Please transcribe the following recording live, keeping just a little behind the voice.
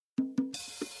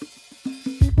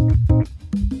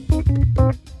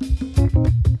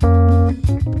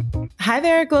Hi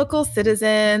there, local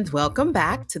citizens. Welcome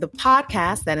back to the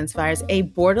podcast that inspires a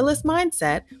borderless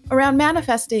mindset around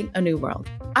manifesting a new world.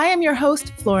 I am your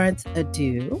host, Florence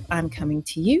Adu. I'm coming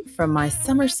to you from my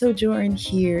summer sojourn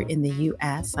here in the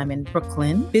U.S. I'm in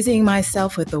Brooklyn, busying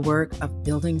myself with the work of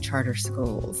building charter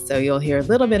schools. So you'll hear a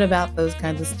little bit about those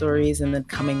kinds of stories in the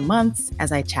coming months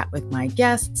as I chat with my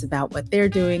guests about what they're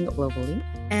doing globally.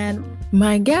 And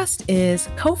my guest is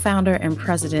co-founder and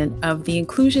president of the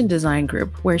Inclusion Design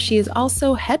Group, where she is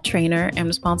also head trainer and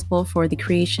responsible for the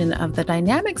creation of the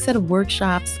dynamic set of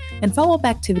workshops and follow-up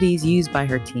activities used by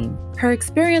her team. Her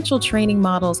experiential training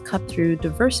models cut through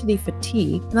diversity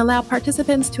fatigue and allow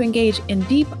participants to engage in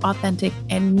deep, authentic,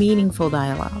 and meaningful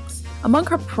dialogues. Among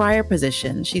her prior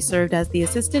positions, she served as the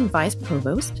Assistant Vice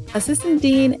Provost, Assistant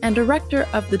Dean, and Director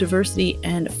of the Diversity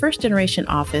and First Generation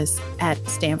Office at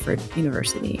Stanford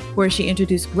University, where she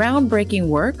introduced groundbreaking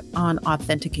work on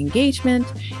authentic engagement,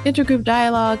 intergroup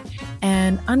dialogue,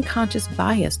 and unconscious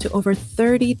bias to over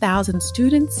 30,000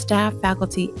 students, staff,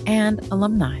 faculty, and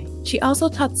alumni. She also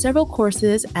taught several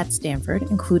courses at Stanford,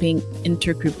 including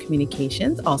Intergroup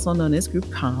Communications, also known as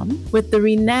Group Com, with the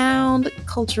renowned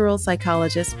cultural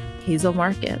psychologist Hazel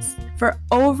Marcus. For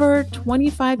over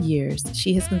 25 years,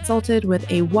 she has consulted with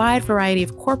a wide variety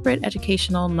of corporate,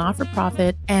 educational,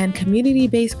 not-for-profit, and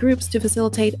community-based groups to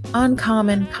facilitate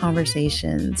uncommon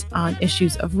conversations on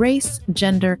issues of race,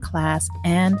 gender, class,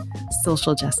 and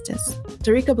social justice.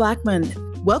 Tarika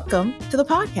Blackmon, welcome to the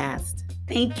podcast.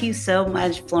 Thank you so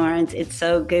much, Florence. It's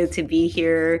so good to be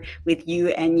here with you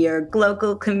and your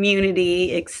global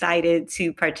community. Excited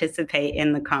to participate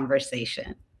in the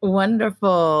conversation.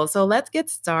 Wonderful. So let's get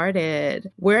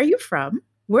started. Where are you from?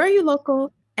 Where are you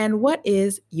local? And what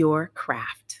is your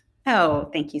craft? Oh,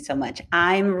 thank you so much.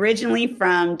 I'm originally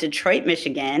from Detroit,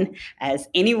 Michigan. As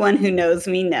anyone who knows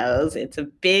me knows, it's a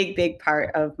big, big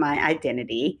part of my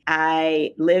identity.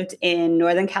 I lived in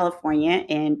Northern California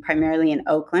and primarily in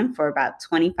Oakland for about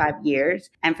 25 years.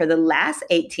 And for the last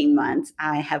 18 months,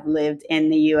 I have lived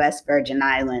in the U.S. Virgin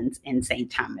Islands in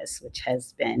St. Thomas, which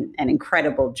has been an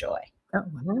incredible joy. Oh,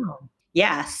 wow.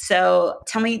 Yeah. So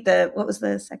tell me what was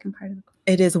the second part of the question?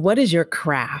 It is, what is your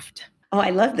craft? Oh,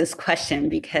 I love this question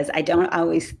because I don't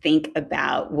always think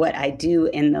about what I do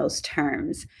in those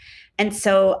terms. And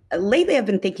so lately I've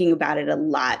been thinking about it a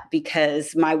lot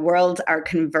because my worlds are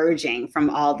converging from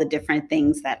all the different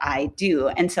things that I do.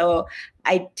 And so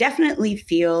I definitely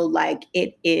feel like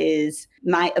it is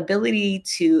my ability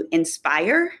to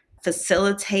inspire,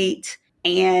 facilitate,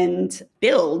 and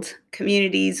build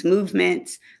communities,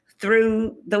 movements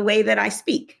through the way that I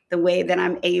speak, the way that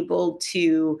I'm able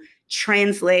to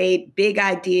translate big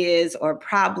ideas or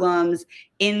problems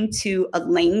into a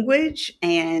language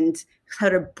and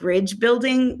sort of bridge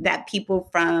building that people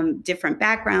from different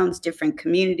backgrounds, different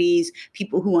communities,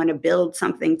 people who want to build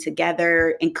something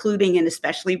together, including and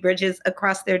especially bridges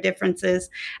across their differences.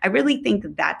 I really think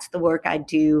that that's the work I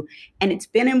do. And it's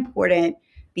been important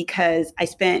because I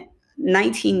spent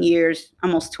 19 years,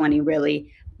 almost 20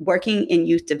 really, working in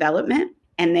youth development.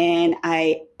 And then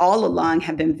I all along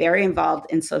have been very involved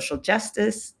in social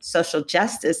justice. Social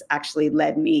justice actually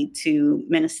led me to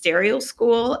ministerial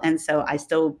school. And so I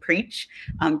still preach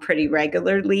pretty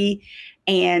regularly.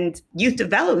 And youth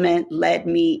development led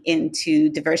me into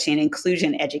diversity and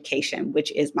inclusion education,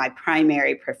 which is my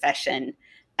primary profession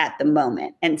at the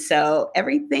moment. And so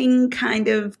everything kind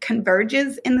of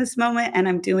converges in this moment. And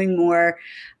I'm doing more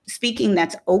speaking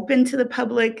that's open to the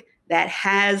public, that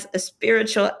has a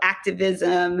spiritual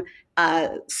activism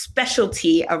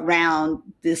specialty around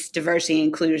this diversity,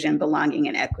 inclusion, belonging,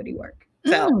 and equity work.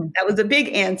 So that was a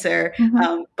big answer,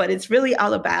 but it's really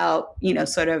all about,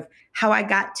 sort of how I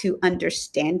got to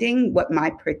understanding what my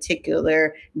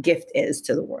particular gift is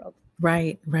to the world.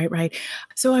 Right.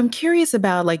 So I'm curious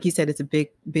about, like you said, it's a big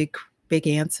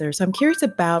answer. So I'm curious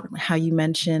about how you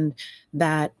mentioned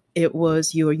that it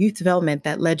was your youth development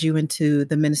that led you into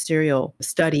the ministerial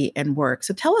study and work.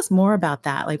 So tell us more about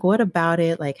that. Like, what about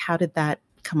it? Like, how did that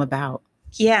come about?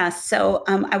 Yeah, so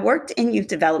I worked in youth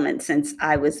development since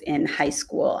I was in high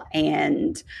school.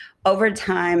 And over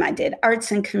time, I did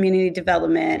arts and community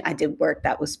development. I did work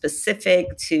that was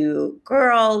specific to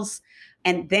girls.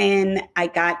 And then I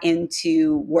got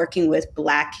into working with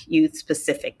Black youth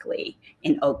specifically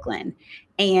in Oakland.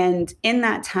 And in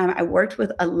that time, I worked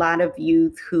with a lot of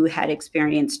youth who had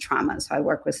experienced trauma. So I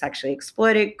worked with sexually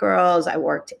exploited girls. I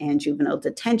worked in juvenile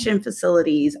detention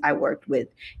facilities. I worked with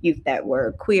youth that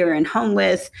were queer and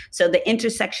homeless. So the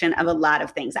intersection of a lot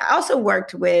of things. I also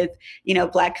worked with,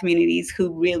 Black communities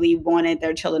who really wanted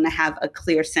their children to have a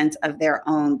clear sense of their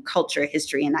own culture,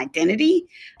 history, and identity.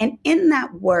 And in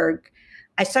that work,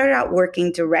 I started out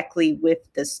working directly with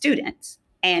the students.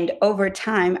 And over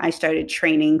time, I started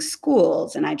training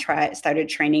schools and started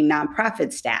training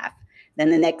nonprofit staff. Then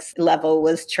the next level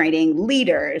was training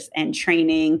leaders and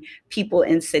training people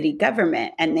in city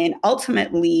government, and then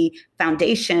ultimately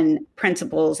foundation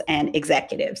principals and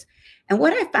executives. And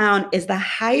what I found is the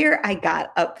higher I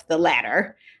got up the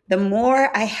ladder, the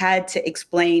more I had to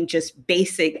explain just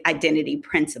basic identity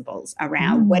principles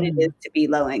around what it is to be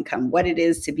low income, what it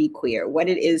is to be queer, what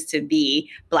it is to be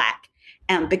Black.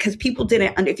 Because people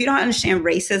didn't, if you don't understand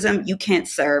racism, you can't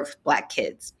serve Black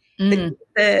kids.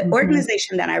 The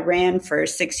organization that I ran for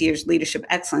 6 years, Leadership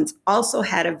Excellence, also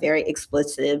had a very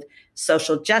explicit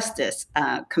social justice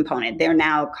component. They're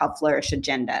now called Flourish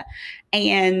Agenda.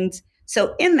 And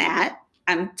so in that,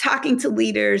 I'm talking to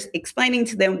leaders, explaining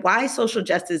to them why social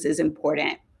justice is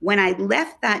important. When I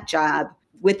left that job,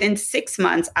 within 6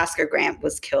 months, Oscar Grant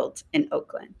was killed in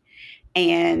Oakland.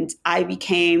 And I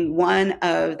became one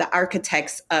of the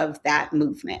architects of that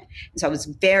movement. So I was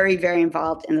very, very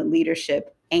involved in the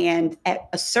leadership. And at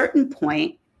a certain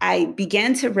point, I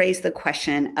began to raise the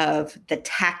question of the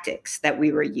tactics that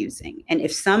we were using. And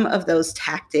if some of those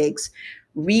tactics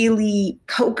really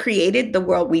co-created the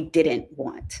world we didn't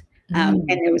want. And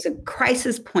there was a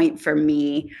crisis point for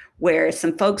me where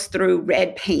some folks threw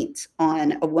red paint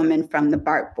on a woman from the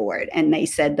BART board, and they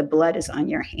said, "The blood is on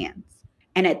your hands."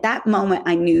 And at that moment,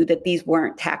 I knew that these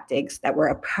weren't tactics that were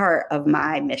a part of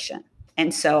my mission.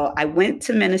 And so I went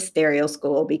to ministerial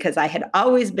school because I had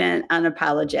always been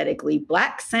unapologetically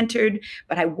Black-centered,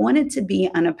 but I wanted to be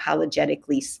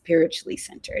unapologetically spiritually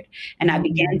centered. And I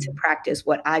began to practice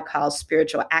what I call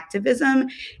spiritual activism.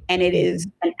 And it is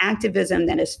an activism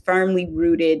that is firmly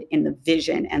rooted in the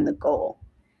vision and the goal.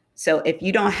 So if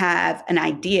you don't have an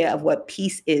idea of what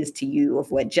peace is to you,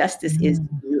 of what justice is to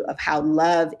you, of how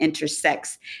love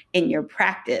intersects in your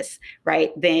practice,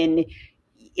 right, then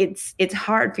it's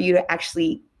hard for you to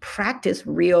actually practice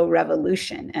real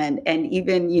revolution. And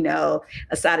even,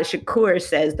 Assata Shakur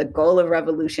says the goal of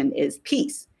revolution is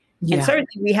peace. Yeah. And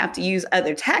certainly we have to use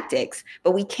other tactics,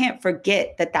 but we can't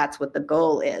forget that that's what the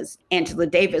goal is. Angela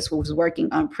Davis was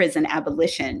working on prison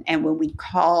abolition. And when we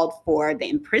called for the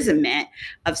imprisonment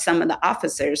of some of the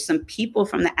officers, some people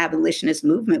from the abolitionist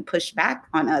movement pushed back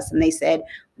on us. And they said,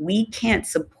 we can't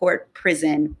support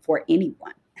prison for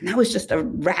anyone. And that was just a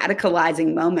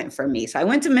radicalizing moment for me. So I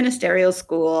went to ministerial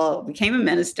school, became a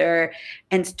minister,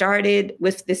 and started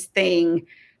with this thing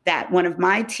that one of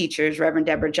my teachers, Reverend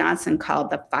Deborah Johnson,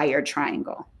 called the fire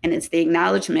triangle. And it's the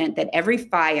acknowledgement that every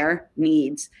fire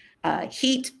needs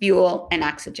heat, fuel, and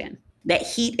oxygen. That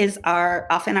heat is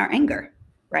often our anger,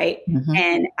 right?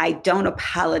 And I don't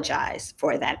apologize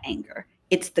for that anger.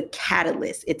 It's the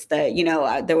catalyst. It's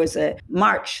the, there was a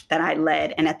march that I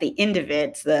led, and at the end of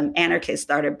it, the anarchists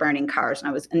started burning cars. And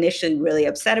I was initially really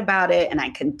upset about it, and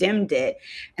I condemned it.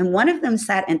 And one of them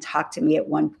sat and talked to me at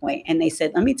one point, and they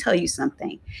said, let me tell you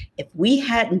something. If we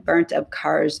hadn't burnt up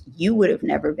cars, you would have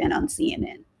never been on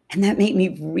CNN. And that made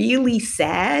me really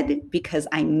sad because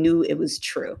I knew it was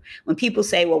true. When people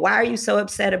say, well, why are you so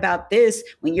upset about this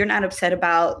when you're not upset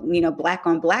about, Black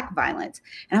on Black violence?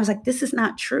 And I was like, this is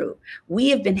not true. We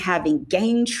have been having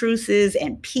gang truces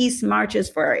and peace marches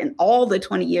in all the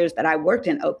 20 years that I worked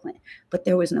in Oakland, but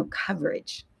there was no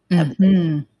coverage of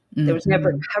it. There was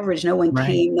never coverage. No one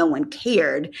came, no one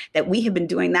cared that we had been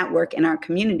doing that work in our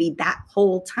community that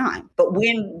whole time. But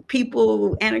when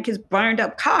anarchists burned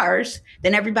up cars,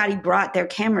 then everybody brought their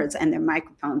cameras and their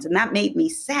microphones. And that made me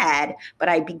sad. But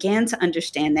I began to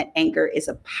understand that anger is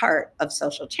a part of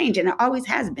social change. And it always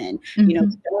has been,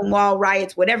 Stonewall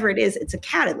riots, whatever it is, it's a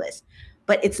catalyst.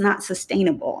 But it's not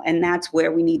sustainable. And that's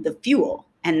where we need the fuel.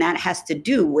 And that has to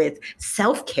do with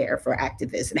self-care for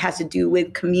activists. It has to do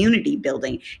with community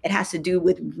building. It has to do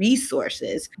with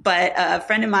resources. But a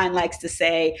friend of mine likes to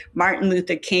say, Martin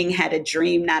Luther King had a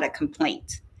dream, not a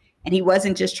complaint. And he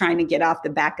wasn't just trying to get off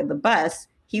the back of the bus.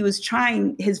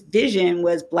 His vision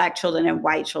was Black children and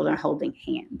white children holding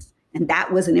hands. And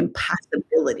that was an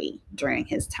impossibility during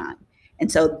his time.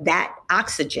 And so that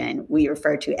oxygen we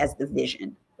refer to as the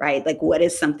vision. Right? Like, what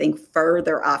is something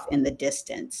further off in the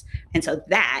distance? And so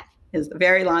that is a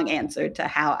very long answer to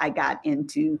how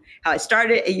I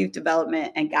started at youth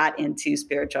development and got into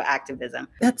spiritual activism.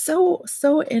 That's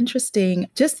so interesting.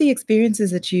 Just the experiences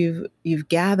that you've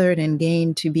gathered and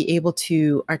gained to be able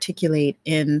to articulate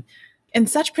in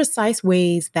such precise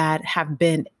ways that have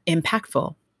been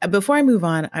impactful. Before I move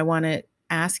on, I want to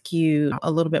ask you a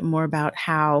little bit more about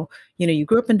how, you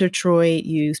grew up in Detroit,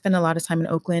 you spent a lot of time in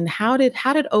Oakland. How did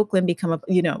Oakland become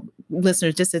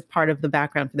listeners, just as part of the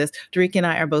background for this, Darika and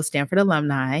I are both Stanford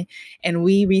alumni, and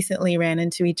we recently ran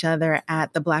into each other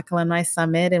at the Black Alumni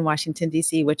Summit in Washington,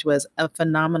 D.C., which was a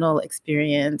phenomenal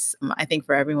experience, I think,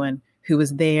 for everyone who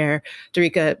was there.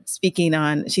 Darika speaking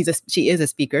on, she is a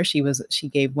speaker. She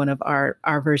gave one of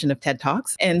our version of TED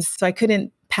Talks. And so I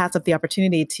couldn't pass up the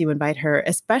opportunity to invite her,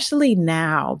 especially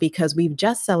now because we've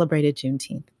just celebrated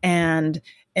Juneteenth. And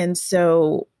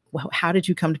so how did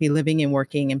you come to be living and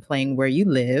working and playing where you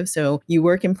live? So you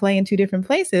work and play in two different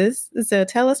places. So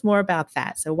tell us more about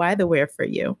that. So why the where for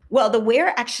you? Well, the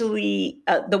why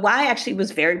actually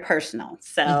was very personal.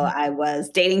 So I was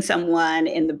dating someone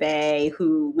in the Bay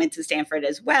who went to Stanford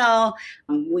as well.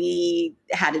 We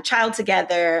had a child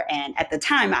together. And at the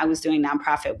time I was doing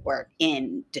nonprofit work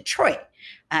in Detroit.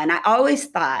 And I always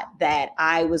thought that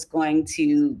I was going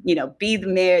to, be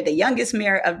the youngest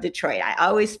mayor of Detroit. I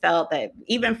always felt that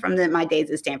even from my days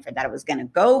at Stanford, that I was going to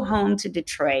go home to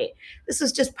Detroit. This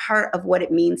was just part of what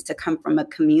it means to come from a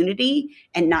community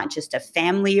and not just a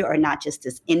family or not just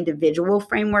this individual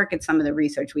framework. And some of the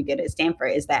research we did at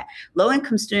Stanford is that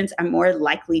low-income students are more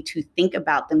likely to think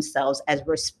about themselves as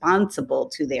responsible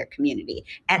to their community.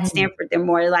 At Stanford, they're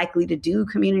more likely to do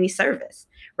community service.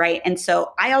 Right. And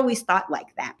so I always thought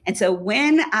like that. And so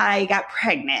when I got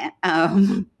pregnant,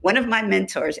 one of my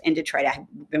mentors in Detroit,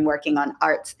 I've been working on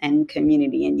arts and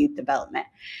community and youth development.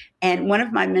 And one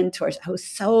of my mentors, I was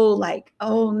so like,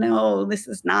 oh, no, this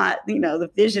is not,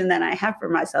 the vision that I have for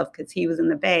myself, because he was in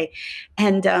the Bay.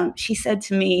 And she said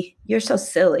to me, you're so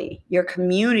silly. Your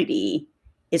community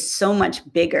is so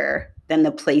much bigger than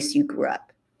the place you grew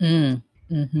up.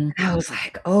 I was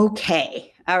like, okay.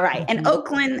 All right. And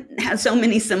Oakland has so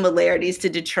many similarities to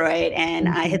Detroit. And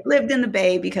I had lived in the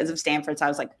Bay because of Stanford. So I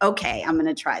was like, okay, I'm going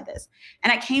to try this.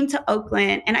 And I came to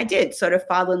Oakland and I did sort of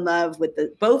fall in love with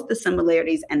both the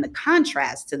similarities and the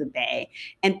contrast to the Bay.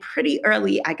 And pretty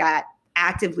early, I got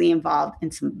actively involved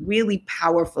in some really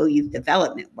powerful youth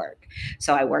development work.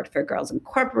 So I worked for Girls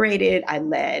Incorporated. I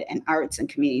led an arts and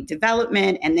community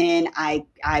development. And then I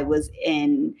was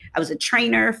a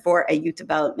trainer for a youth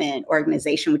development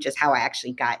organization, which is how I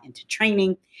actually got into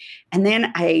training. And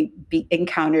then I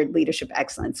encountered Leadership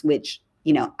Excellence, which,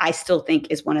 I still think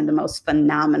is one of the most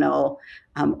phenomenal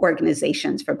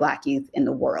organizations for Black youth in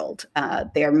the world.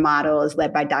 Their model is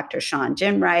led by Dr. Sean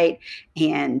Ginwright,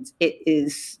 and it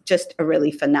is just a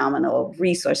really phenomenal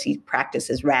resource. He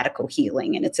practices radical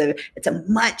healing, and it's a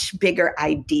much bigger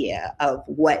idea of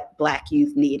what Black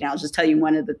youth need. And I'll just tell you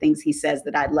one of the things he says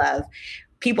that I love.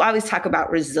 People always talk about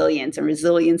resilience and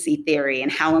resiliency theory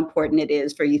and how important it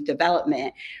is for youth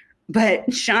development.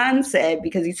 But Sean said,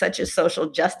 because he's such a social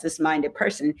justice minded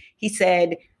person, he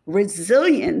said,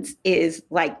 resilience is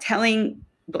like telling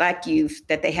Black youth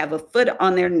that they have a foot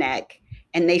on their neck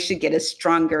and they should get a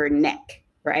stronger neck.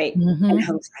 Right. And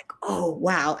I was like, oh,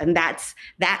 wow. And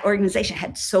that organization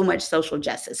had so much social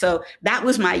justice. So that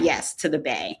was my yes to the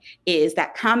Bay, is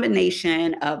that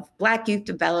combination of Black youth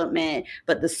development,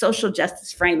 but the social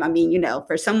justice frame. I mean,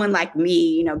 for someone like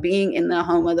me, being in the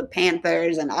home of the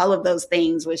Panthers and all of those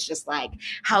things was just like,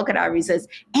 how could I resist?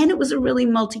 And it was a really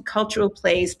multicultural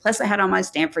place. Plus I had all my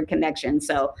Stanford connections.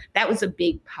 So that was a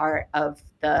big part of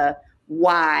the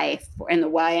why and the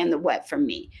what for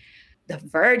me. The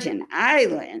Virgin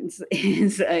Islands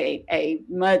is a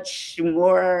much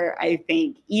more, I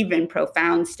think, even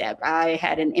profound step. I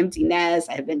had an empty nest.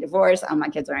 I had been divorced. All my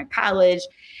kids are in college.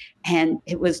 And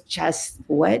it was just,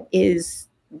 what is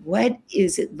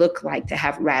it look like to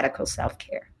have radical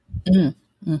self-care?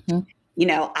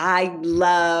 I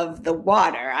love the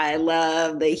water. I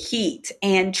love the heat.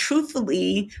 And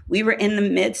truthfully, we were in the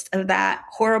midst of that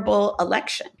horrible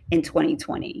election in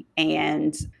 2020.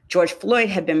 And George Floyd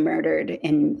had been murdered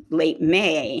in late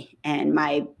May. And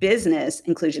my business,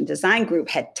 Inclusion Design Group,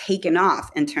 had taken off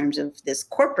in terms of this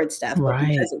corporate stuff. But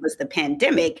because it was the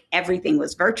pandemic, everything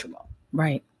was virtual.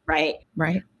 Right.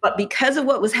 But because of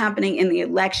what was happening in the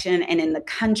election and in the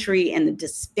country and the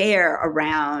despair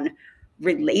around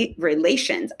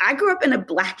relations, I grew up in a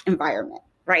Black environment,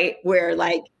 right? Where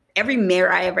like every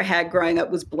mayor I ever had growing up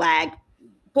was Black.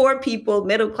 Poor people,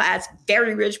 middle class,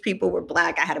 very rich people were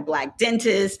Black. I had a Black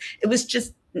dentist. It was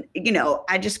just,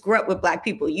 I just grew up with Black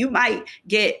people. You might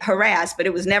get harassed, but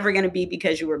it was never going to be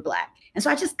because you were Black. And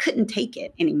so I just couldn't take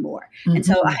it anymore. And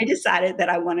so I decided that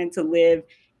I wanted to live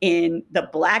in the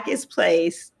Blackest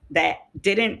place that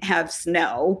didn't have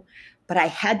snow, but I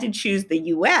had to choose the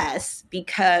US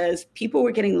because people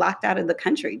were getting locked out of the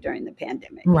country during the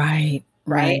pandemic. Right.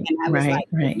 right? Right, And I was right, like,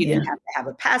 right. you Yeah. didn't have to have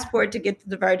a passport to get to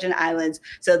the Virgin Islands.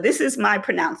 So this is my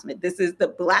pronouncement. This is the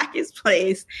blackest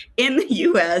place in the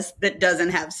US that doesn't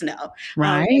have snow. And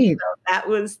Right. so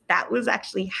that was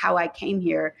actually how I came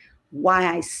here. Why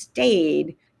I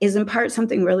stayed is in part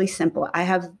something really simple. I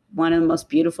have one of the most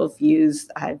beautiful views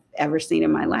I've ever seen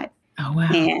in my life. Oh, wow.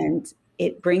 And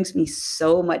it brings me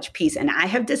so much peace. And I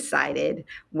have decided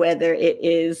whether it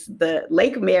is the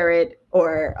Lake Merritt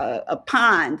or a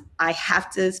pond, I have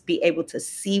to be able to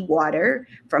see water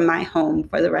from my home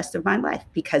for the rest of my life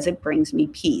because it brings me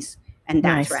peace. And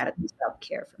that's Nice. radical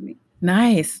self-care for me.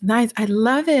 Nice, nice. I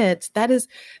love it. That is,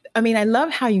 I mean, I love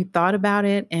how you thought about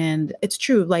it. And it's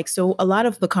true. Like, so a lot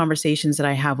of the conversations that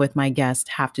I have with my guests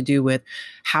have to do with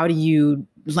how do you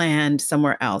land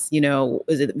somewhere else? You know,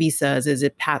 is it visas? Is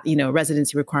it path,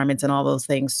 residency requirements and all those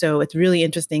things? So it's really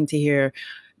interesting to hear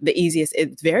the easiest.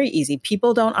 It's very easy.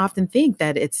 People don't often think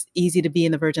that it's easy to be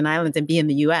in the Virgin Islands and be in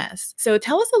the US. So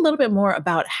tell us a little bit more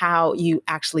about how you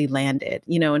actually landed,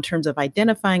 in terms of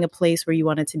identifying a place where you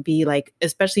wanted to be, like,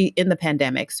 especially in the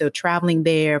pandemic. So traveling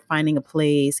there, finding a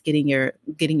place, getting your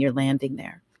landing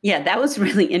there. Yeah, that was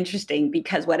really interesting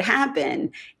because what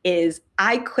happened is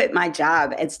I quit my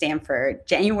job at Stanford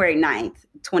January 9th,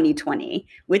 2020,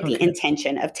 with the Okay.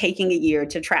 intention of taking a year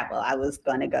to travel. I was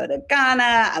going to go to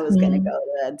Ghana. I was going to Mhm.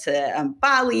 go to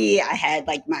Bali. I had,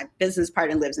 like, my business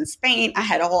partner lives in Spain. I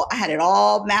had it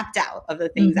all mapped out of the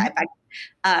things Mhm.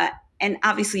 uh, and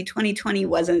obviously 2020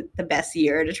 wasn't the best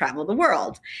year to travel the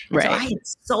world. And so I Right. had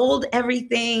sold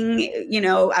everything.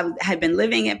 I had been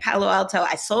living in Palo Alto.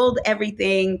 I sold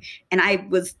everything and I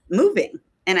was moving.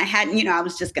 And I hadn't, I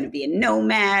was just going to be a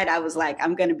nomad. I was like,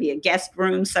 I'm going to be a guest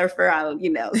room surfer.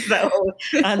 So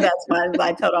that's why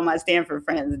I told all my Stanford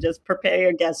friends, just prepare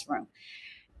your guest room.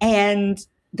 And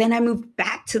then I moved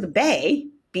back to the Bay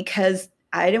because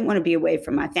I didn't want to be away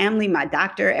from my family, my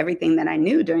doctor, everything that I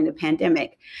knew during the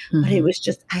pandemic. But it Mhm. was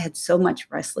just, I had so much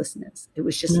restlessness. It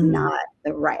was just Mm. not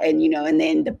the right. And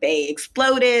then the Bay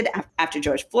exploded after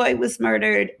George Floyd was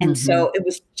murdered. And Mhm. so it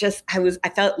was just, I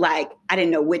felt like I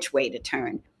didn't know which way to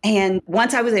turn. And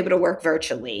once I was able to work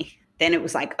virtually, then it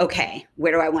was like, okay,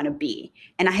 where do I want to be?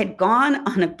 And I had gone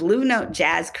on a Blue Note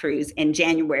jazz cruise in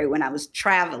January when I was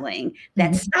traveling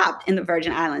that Mhm. stopped in the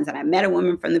Virgin Islands. And I met a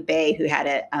woman from the Bay who had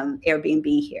an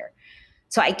Airbnb here.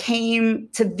 So I came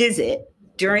to visit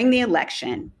during the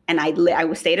election and I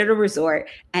stayed at a resort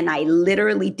and I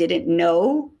literally didn't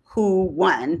know who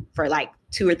won for like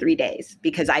 2 or 3 days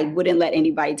because I wouldn't let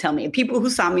anybody tell me. And people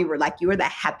who saw me were like, you are the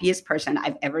happiest person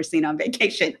I've ever seen on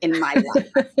vacation in my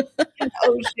life.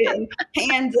 Ocean,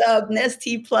 hands up,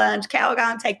 Nestea plunge,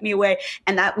 Calgon take me away.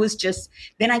 And that was just,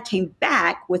 then I came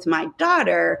back with my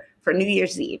daughter for New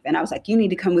Year's Eve. And I was like, you need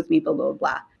to come with me, blah, blah,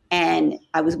 blah. And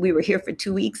we were here for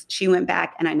 2 weeks. She went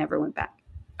back and I never went back.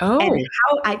 And Oh.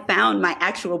 how I found my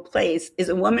actual place is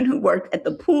a woman who worked at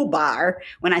the pool bar.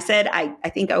 When I said, I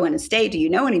think I want to stay, do you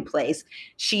know any place?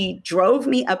 She drove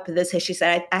me up to this. She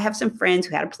said, I have some friends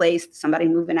who had a place, somebody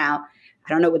moving out. I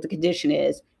don't know what the condition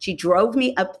is. She drove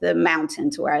me up the mountain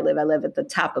to where I live. I live at the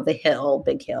top of a hill,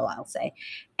 big hill, I'll say.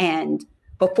 And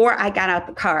before I got out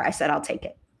the car, I said, I'll take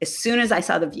it. As soon as I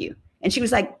saw the view. And she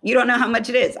was like, you don't know how much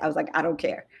it is. I was like, I don't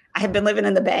care. I had been living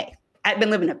in the Bay. I'd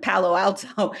been living in Palo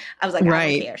Alto. I was like, I don't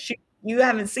Right. care. You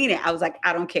haven't seen it. I was like,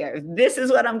 I don't care. If this is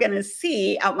what I'm going to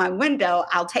see out my window,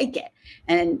 I'll take it.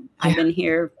 And I've Yeah. been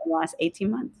here for the last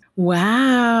 18 months.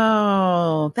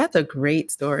 Wow. That's a great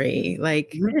story.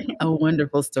 Like, a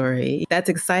wonderful story. That's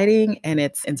exciting and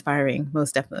it's inspiring,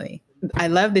 most definitely. I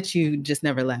love that you just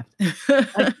never left.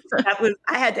 I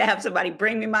had to have somebody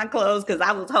bring me my clothes because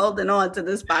I was holding on to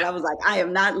this spot. I was like, I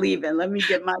am not leaving. Let me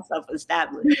get myself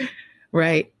established.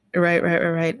 Right. Right. Right.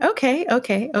 Right. Right. Okay.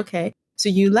 Okay. Okay. So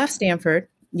you left Stanford.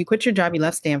 You quit your job. You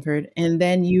left Stanford, and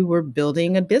then you were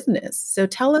building a business. So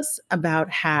tell us about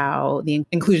how the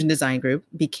Inclusion Design Group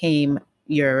became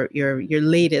your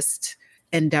latest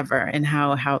endeavor, and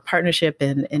how partnership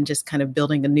and just kind of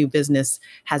building a new business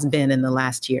has been in the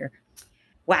last year.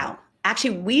 Wow.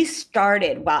 Actually, we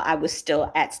started while I was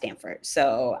still at Stanford.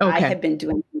 So I Okay. had been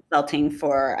doing consulting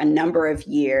for a number of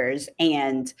years.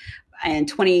 And in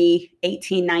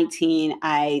 2018, 19,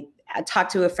 I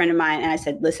talked to a friend of mine and I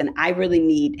said, listen, I really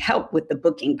need help with the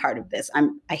booking part of this.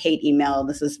 I hate email.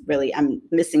 I'm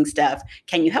missing stuff.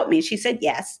 Can you help me? And she said,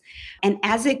 yes. And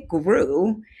as it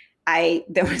grew,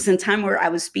 there was a time where I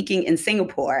was speaking in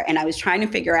Singapore and I was trying to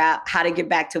figure out how to get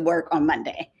back to work on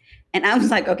Monday. And I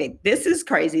was like, okay, this is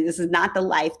crazy. This is not the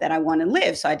life that I want to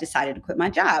live. So I decided to quit my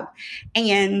job.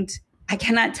 And I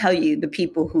cannot tell you the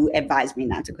people who advised me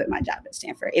not to quit my job at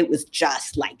Stanford. It was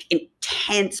just like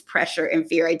intense pressure and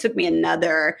fear. It took me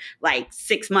another like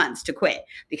 6 months to quit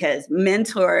because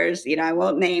mentors, I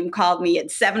won't name, called me at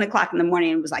 7:00 in the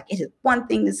morning and was like, it is one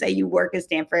thing to say you work at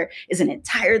Stanford, is an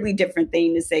entirely different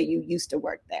thing to say you used to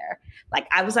work there. Like,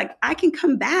 I was like, I can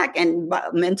come back. And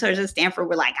mentors at Stanford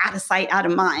were like, out of sight, out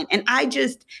of mind. And I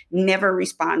just never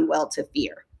respond well to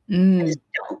fear. I just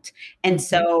don't. And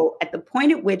so at the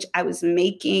point at which I was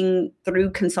making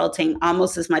through consulting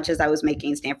almost as much as I was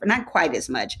making in Stanford, not quite as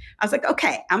much, I was like,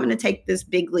 okay, I'm going to take this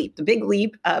big leap. The Big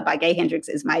Leap by Gay Hendricks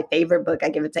is my favorite book. I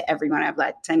give it to everyone. I have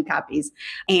like 10 copies.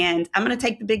 And I'm going to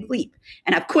take the big leap.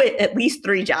 And I've quit at least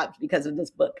 3 jobs because of this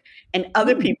book. And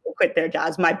other people quit their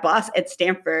jobs. My boss at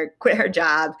Stanford quit her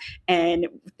job. And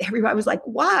everybody was like,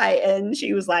 why? And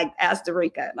she was like, ask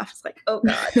Dorica. And I was like, oh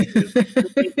God.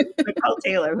 Nicole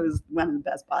Taylor, who's one of the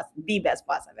best boss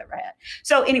I've ever had.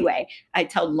 So anyway, I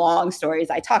tell long stories.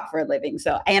 I talk for a living.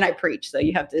 And I preach. So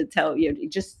you have to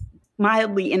just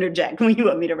mildly interject when you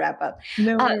want me to wrap up.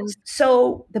 No.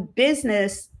 So the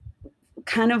business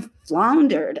kind of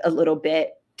floundered a little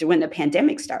bit when the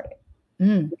pandemic started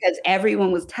because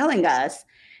everyone was telling us,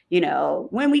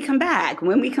 when we come back,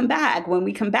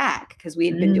 because we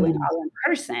had been doing all in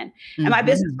person. And my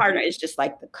business partner is just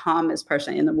like the calmest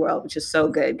person in the world, which is so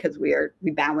good because we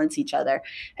balance each other.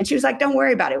 And she was like, don't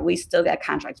worry about it. We still got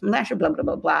contracts from last year, blah, blah,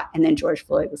 blah, blah. And then George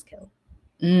Floyd was killed.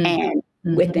 And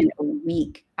within a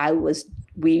week,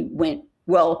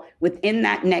 within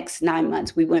that next 9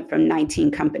 months, we went from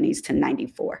 19 companies to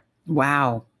 94.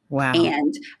 Wow.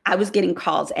 And I was getting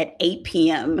calls at 8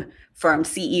 p.m. from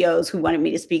CEOs who wanted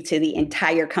me to speak to the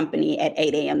entire company at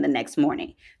 8 a.m. the next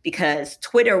morning because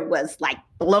Twitter was like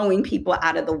blowing people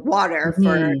out of the water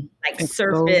for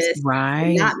surface,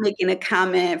 right? For not making a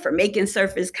comment, for making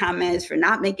surface comments, for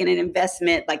not making an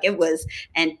investment. Like it was,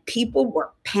 and people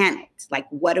were panicked. Like,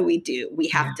 what do? We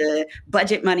have to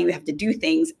budget money. We have to do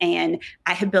things. And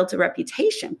I had built a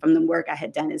reputation from the work I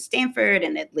had done at Stanford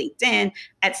and at LinkedIn.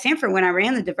 At Stanford, when I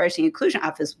ran the diversity and inclusion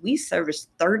office, we serviced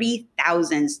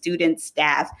 30,000 students,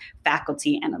 staff,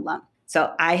 faculty, and alum.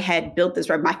 So I had built this.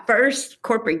 My first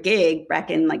corporate gig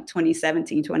back in like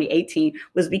 2017, 2018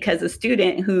 was because a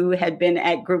student who had been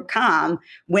at GroupCom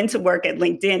went to work at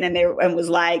LinkedIn and was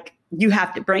like, you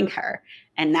have to bring her.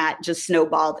 And that just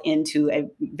snowballed into a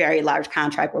very large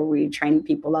contract where we trained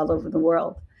people all over the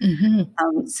world.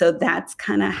 So that's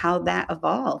kind of how that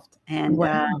evolved. And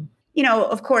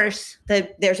of course,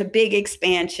 there's a big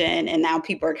expansion and now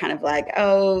people are kind of like,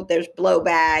 oh, there's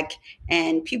blowback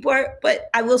and but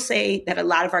I will say that a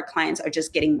lot of our clients are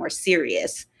just getting more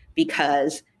serious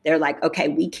because they're like, okay,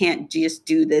 we can't just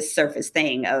do this surface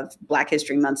thing of Black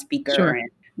History Month speaker and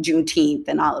Juneteenth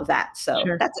and all of that. So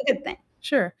that's a good thing.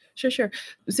 Sure.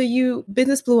 So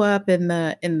business blew up in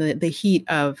the heat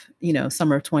of,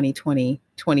 summer of 2020,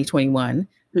 2021,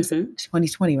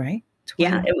 2020, right? 20.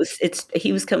 Yeah,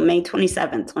 he was killed May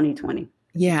 27th, 2020.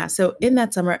 Yeah. So in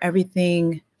that summer,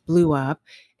 everything blew up.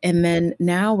 And then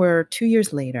now we're 2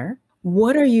 years later.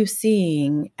 What are you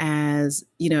seeing as,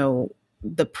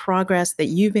 the progress that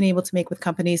you've been able to make with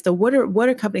companies? So what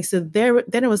are companies? So then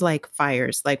it was like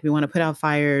fires, like we want to put out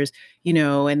fires,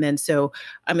 and then so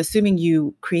I'm assuming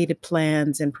you created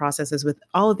plans and processes with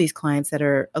all of these clients that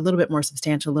are a little bit more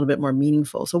substantial, a little bit more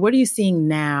meaningful. So what are you seeing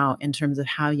now in terms of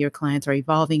how your clients are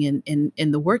evolving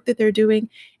in the work that they're doing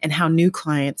and how new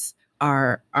clients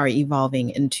are evolving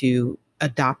into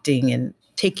adopting and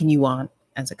taking you on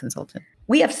as a consultant?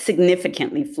 We have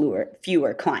significantly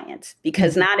fewer clients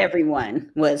because not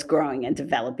everyone was growing and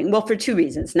developing. Well, for 2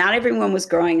 reasons. Not everyone was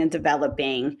growing and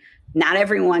developing. Not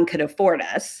everyone could afford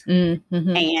us,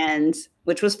 and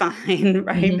which was fine,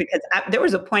 right? Because there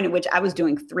was a point at which I was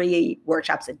doing 3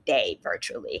 workshops a day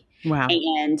virtually. Wow.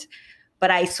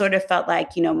 But I sort of felt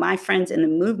like, my friends in the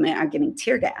movement are getting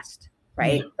tear gassed.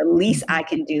 Right. The least I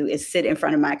can do is sit in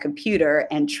front of my computer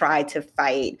and try to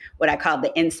fight what I call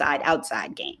the inside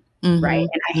outside game. Right.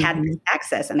 And I had this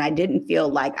access and I didn't feel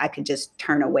like I could just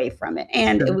turn away from it.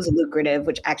 And it was lucrative,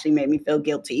 which actually made me feel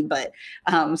guilty. But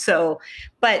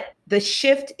but the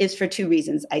shift is for 2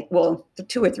 reasons.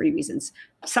 2 or 3 reasons.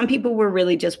 Some people were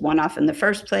really just one-off in the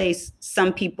first place.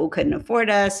 Some people couldn't afford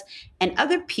us. And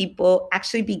other people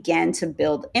actually began to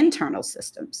build internal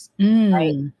systems.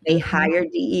 Right? They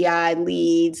hired DEI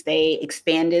leads. They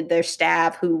expanded their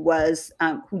staff who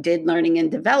did learning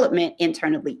and development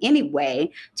internally anyway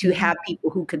to have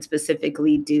people who could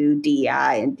specifically do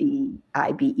DEI and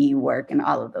DIBE work and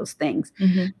all of those things.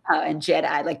 And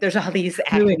JEDI, like there's all these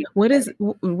acronyms.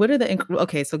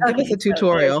 So give us a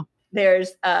tutorial.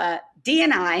 There's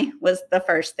D&I was the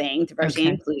first thing, diversity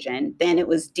and Okay. inclusion. Then it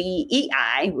was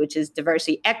DEI, which is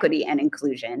diversity, equity, and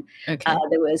inclusion. Okay.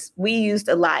 We used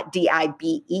a lot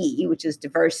DIBE, which is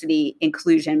diversity,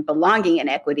 inclusion, belonging, and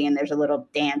equity. And there's a little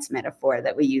dance metaphor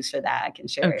that we use for that. I can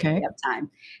share it if we have time.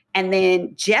 And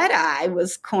then JEDI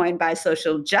was coined by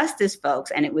social justice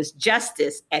folks, and it was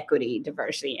justice, equity,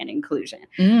 diversity, and inclusion.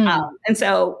 And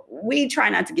so we try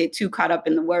not to get too caught up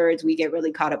in the words. We get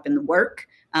really caught up in the work.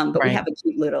 But we have a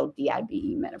cute little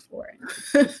DIBE metaphor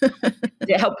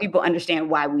to help people understand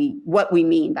what we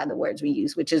mean by the words we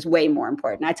use, which is way more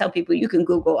important. I tell people you can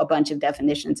Google a bunch of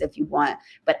definitions if you want,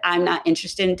 but I'm not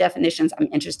interested in definitions. I'm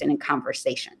interested in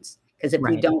conversations. Because if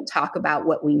we don't talk about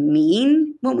what we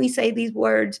mean when we say these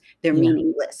words, they're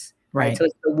meaningless. Right. So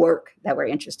it's the work that we're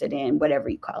interested in, whatever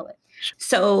you call it.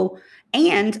 So,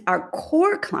 and our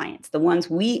core clients, the ones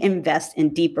we invest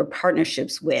in deeper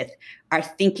partnerships with, are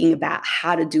thinking about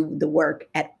how to do the work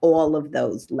at all of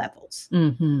those levels.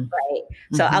 Right.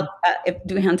 So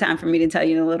do we have time for me to tell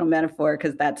you a little metaphor?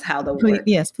 Because that's how the work.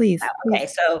 Yes, please. Okay.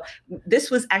 So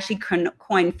this was actually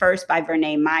coined first by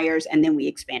Vernee Myers, and then we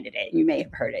expanded it. You may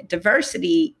have heard it.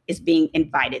 Diversity is being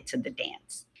invited to the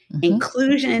dance.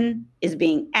 Inclusion is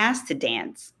being asked to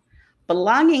dance.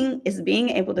 Belonging is being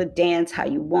able to dance how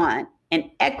you want. And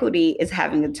equity is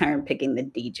having a turn picking the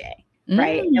DJ,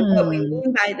 right? And what we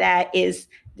mean by that is,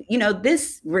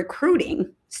 this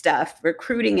recruiting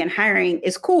and hiring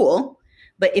is cool.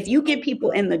 But if you get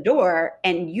people in the door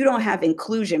and you don't have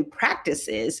inclusion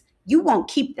practices, you won't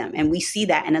keep them. And we see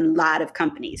that in a lot of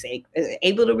companies. They're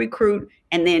able to recruit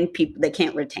and then people they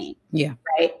can't retain. Yeah.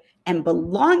 Right. And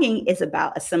belonging is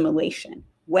about assimilation.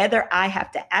 Whether I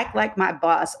have to act like my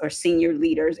boss or senior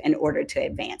leaders in order to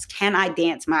advance. Can I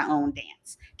dance my own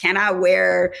dance? Can I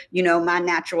wear, my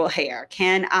natural hair?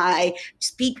 Can I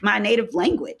speak my native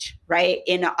language, right?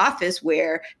 In an office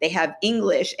where they have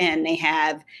English and they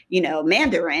have,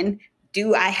 Mandarin,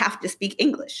 do I have to speak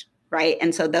English, right?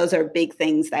 And so those are big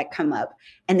things that come up.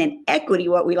 And then equity,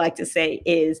 what we like to say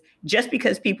is just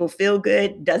because people feel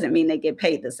good doesn't mean they get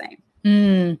paid the same.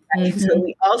 Right? So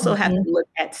we also have to look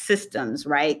at systems,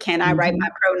 right? Can I write my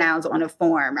pronouns on a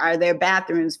form? Are there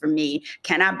bathrooms for me?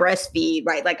 Can I breastfeed,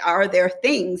 right? Like, are there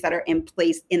things that are in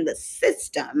place in the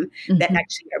system that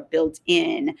actually are built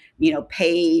in,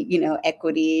 pay,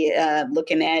 equity,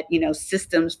 looking at,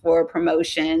 systems for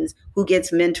promotions, who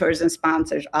gets mentors and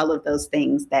sponsors, all of those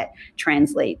things that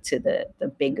translate to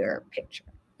the bigger picture.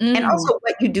 And also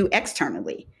what you do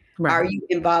externally. Right. Are you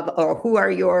involved, or who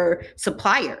are your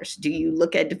suppliers? Do you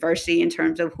look at diversity in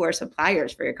terms of who are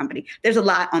suppliers for your company? There's a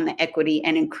lot on the equity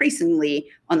and increasingly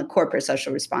on the corporate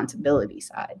social responsibility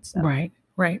side. So. Right.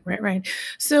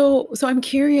 So I'm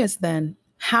curious then,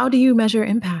 how do you measure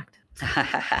impact?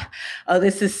 Oh,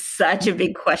 this is such a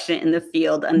big question in the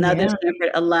field. Another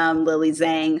Stanford alum, Lily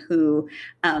Zhang, who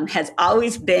has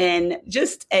always been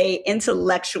just a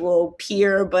intellectual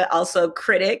peer, but also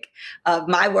critic of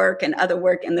my work and other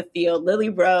work in the field. Lily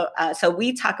wrote, so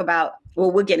we talk about,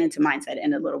 we'll get into mindset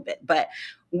in a little bit, but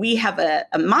we have a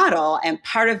model, and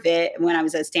part of it, when I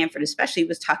was at Stanford especially,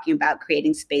 was talking about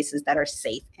creating spaces that are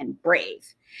safe and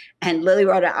brave. And Lily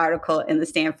wrote an article in the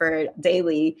Stanford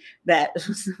Daily that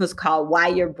was called "Why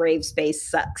Your Brave Space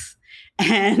Sucks."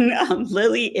 And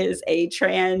Lily is a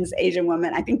trans Asian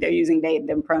woman. I think they're using they,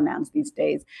 them pronouns these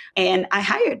days. And I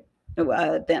hired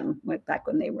them back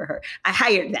when they were her. I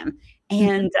hired them.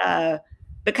 And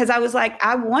because I was like,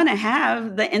 I want to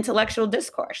have the intellectual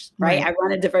discourse, right? I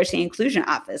run a diversity and inclusion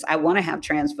office. I want to have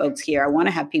trans folks here. I want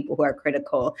to have people who are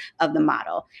critical of the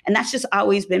model. And that's just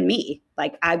always been me.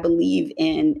 Like, I believe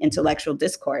in intellectual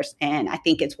discourse. And I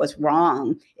think it's what's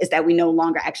wrong is that we no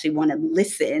longer actually want to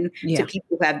listen to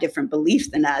people who have different beliefs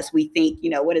than us. We think,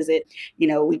 what is it?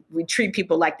 We treat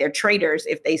people like they're traitors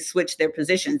if they switch their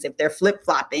positions, if they're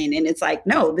flip-flopping. And it's like,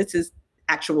 no, this is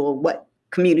actual what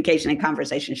communication and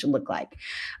conversation should look like.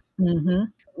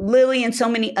 Lily and so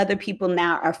many other people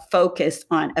now are focused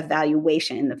on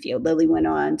evaluation in the field. Lily went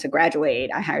on to graduate.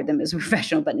 I hired them as a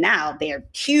professional, but now they're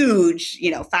huge,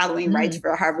 following rights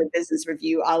for Harvard Business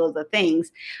Review, all of the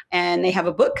things. And they have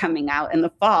a book coming out in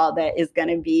the fall that is going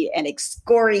to be an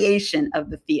excoriation of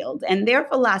the field. And their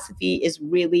philosophy is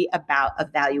really about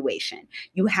evaluation.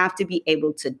 You have to be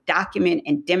able to document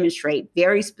and demonstrate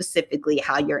very specifically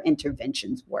how your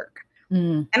interventions work.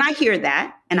 And I hear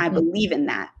that and I believe in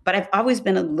that. But I've always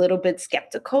been a little bit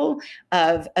skeptical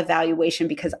of evaluation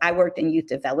because I worked in youth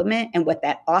development. And what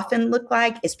that often looked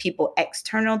like is people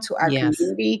external to our Yes.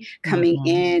 community coming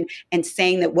in and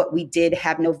saying that what we did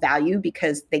have no value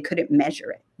because they couldn't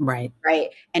measure it. Right. Right.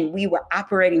 And we were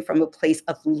operating from a place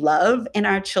of love in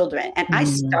our children. And I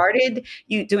started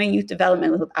doing youth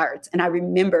development with arts. And I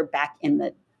remember back in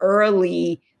the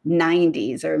early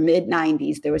 90s or mid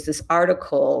 90s, there was this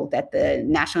article that the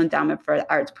National Endowment for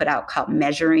the Arts put out called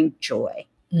Measuring Joy.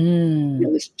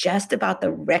 It was just about the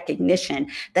recognition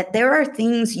that there are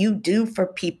things you do for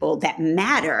people that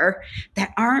matter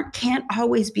that can't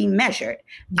always be measured.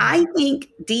 I think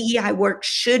DEI work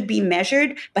should be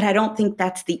measured, but I don't think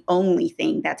that's the only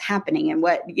thing that's happening. And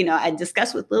what, I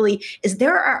discussed with Lily is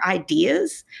there are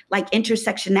ideas like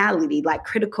intersectionality, like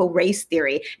critical race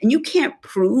theory, and you can't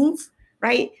prove,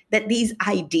 right, that these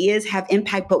ideas have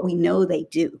impact, but we know they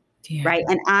do. Yeah. Right.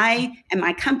 And I and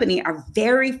my company are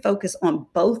very focused on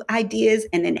both ideas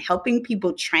and then helping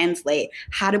people translate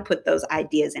how to put those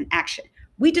ideas in action.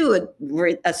 We do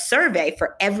a survey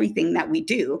for everything that we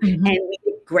do, and we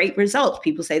get great results.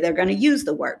 People say they're going to use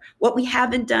the work. What we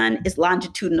haven't done is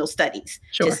longitudinal studies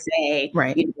to say,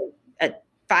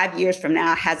 5 years from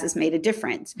now, has this made a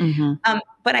difference?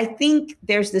 But I think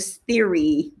there's this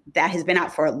theory that has been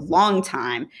out for a long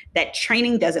time that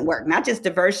training doesn't work, not just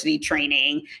diversity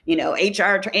training,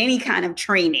 HR, any kind of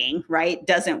training, right,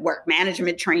 doesn't work,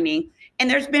 management training. And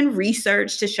there's been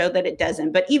research to show that it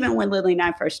doesn't. But even when Lily and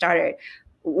I first started,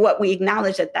 what we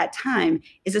acknowledged at that time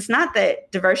is it's not that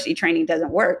diversity training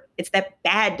doesn't work, it's that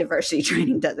bad diversity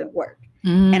training doesn't work.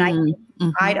 And I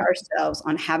pride ourselves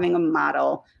on having a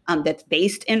model that's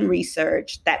based in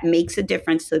research that makes a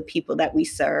difference to the people that we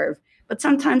serve. But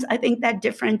sometimes I think that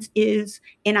difference is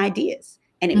in ideas,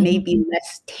 and it may be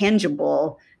less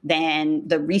tangible than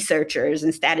the researchers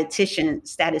and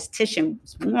statisticians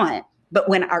want. But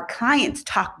when our clients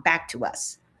talk back to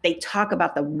us, they talk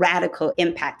about the radical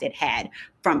impact it had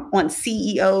on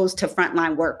CEOs to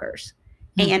frontline workers.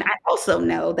 And I also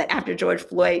know that after George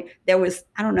Floyd, there was,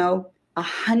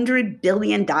 $100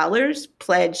 billion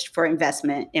pledged for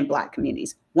investment in Black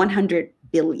communities, 100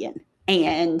 billion.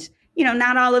 And,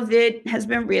 not all of it has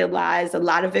been realized. A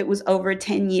lot of it was over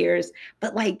 10 years,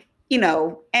 but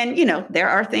there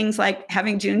are things like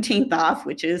having Juneteenth off,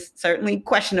 which is certainly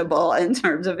questionable in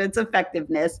terms of its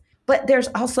effectiveness. But there's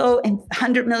also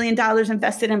 $100 million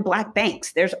invested in Black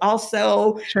banks. There's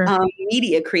also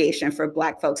media creation for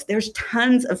Black folks. There's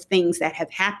tons of things that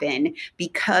have happened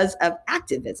because of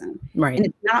activism. Right. And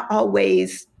it's not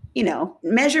always,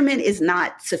 measurement is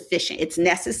not sufficient. It's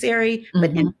necessary, but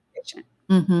insufficient.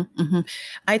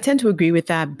 I tend to agree with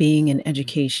that being in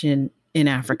education in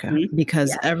Africa,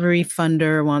 because every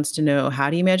funder wants to know, how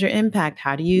do you measure impact?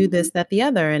 How do you this, that, the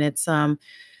other? And it's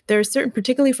there are certain,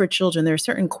 particularly for children, there are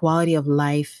certain quality of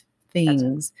life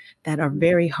things that are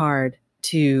very hard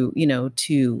to,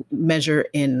 to measure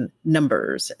in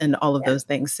numbers and all of those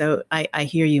things. So I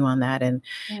hear you on that. And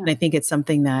I think it's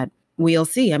something that we'll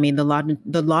see. I mean, the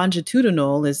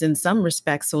longitudinal is in some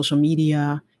respects social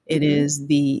media. It is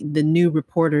the new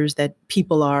reporters that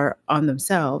people are on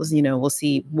themselves. We'll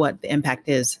see what the impact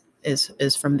is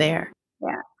from there. Yeah.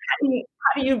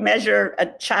 How do you measure a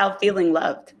child feeling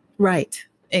loved? Right.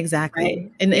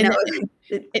 Exactly.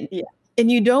 Right?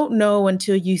 And you don't know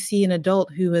until you see an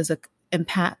adult who is a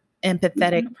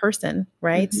empathetic person,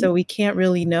 right? So we can't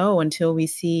really know until we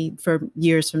see for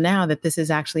years from now that this has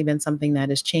actually been something that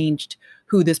has changed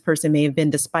who this person may have been,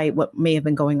 despite what may have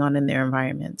been going on in their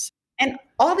environments. And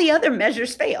all the other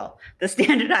measures fail. The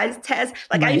standardized test,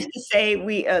 I used to say,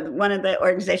 one of the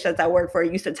organizations I work for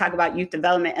used to talk about youth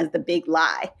development as the big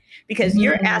lie, because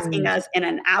you're asking us in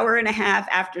an hour and a half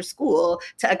after school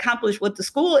to accomplish what the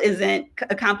school isn't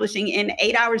accomplishing in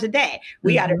 8 hours a day.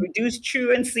 We got to reduce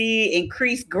truancy,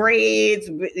 increase grades,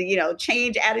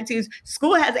 change attitudes.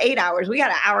 School has 8 hours. We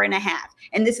got an hour and a half.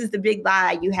 And this is the big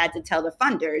lie you had to tell the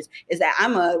funders, is that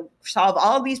I'm going to solve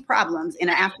all these problems in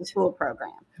an after school program.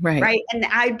 Right. And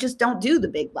I just don't do the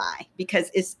big lie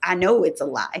because I know it's a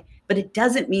lie, but it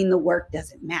doesn't mean the work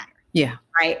doesn't matter. Yeah.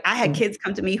 Right. I had kids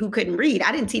come to me who couldn't read.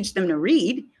 I didn't teach them to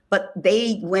read, but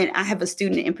I have a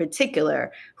student in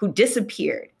particular who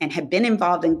disappeared and had been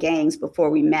involved in gangs before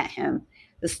we met him.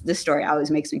 This story always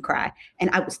makes me cry.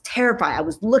 And I was terrified. I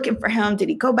was looking for him. Did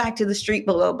he go back to the street?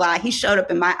 Blah, blah, blah. He showed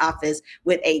up in my office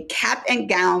with a cap and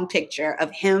gown picture of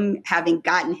him having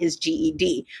gotten his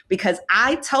GED, because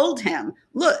I told him,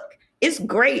 look, it's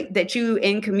great that you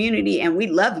in community and we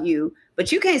love you,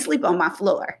 but you can't sleep on my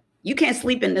floor. you can't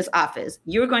sleep in this office.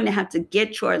 You're going to have to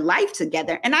get your life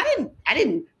together. And I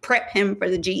didn't prep him for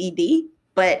the GED,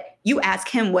 but you ask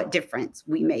him what difference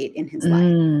we made in his life.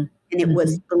 And it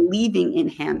was believing in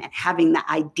him and having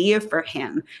the idea for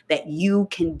him that you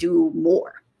can do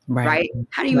more. Right?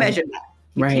 How do you measure that?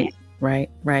 You can't. Right.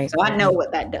 So I know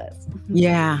what that does.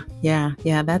 Yeah.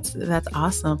 That's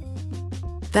awesome.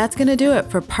 That's going to do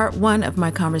it for part 1 of my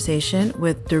conversation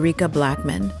with Darika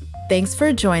Blackmon. Thanks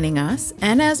for joining us.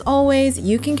 And as always,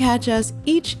 you can catch us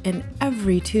each and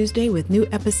every Tuesday with new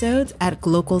episodes at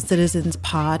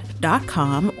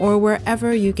globalcitizenspod.com or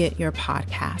wherever you get your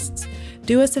podcasts.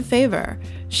 Do us a favor,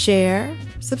 share,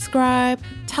 subscribe,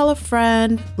 tell a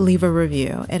friend, leave a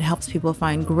review. It helps people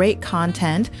find great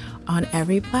content on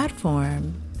every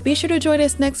platform. Be sure to join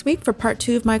us next week for part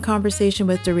 2 of my conversation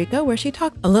with Darika, where she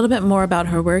talked a little bit more about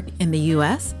her work in the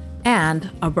US and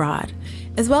abroad,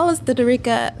 as well as the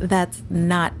Darika that's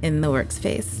not in the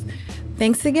workspace.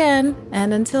 Thanks again,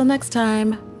 and until next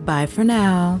time, bye for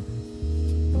now.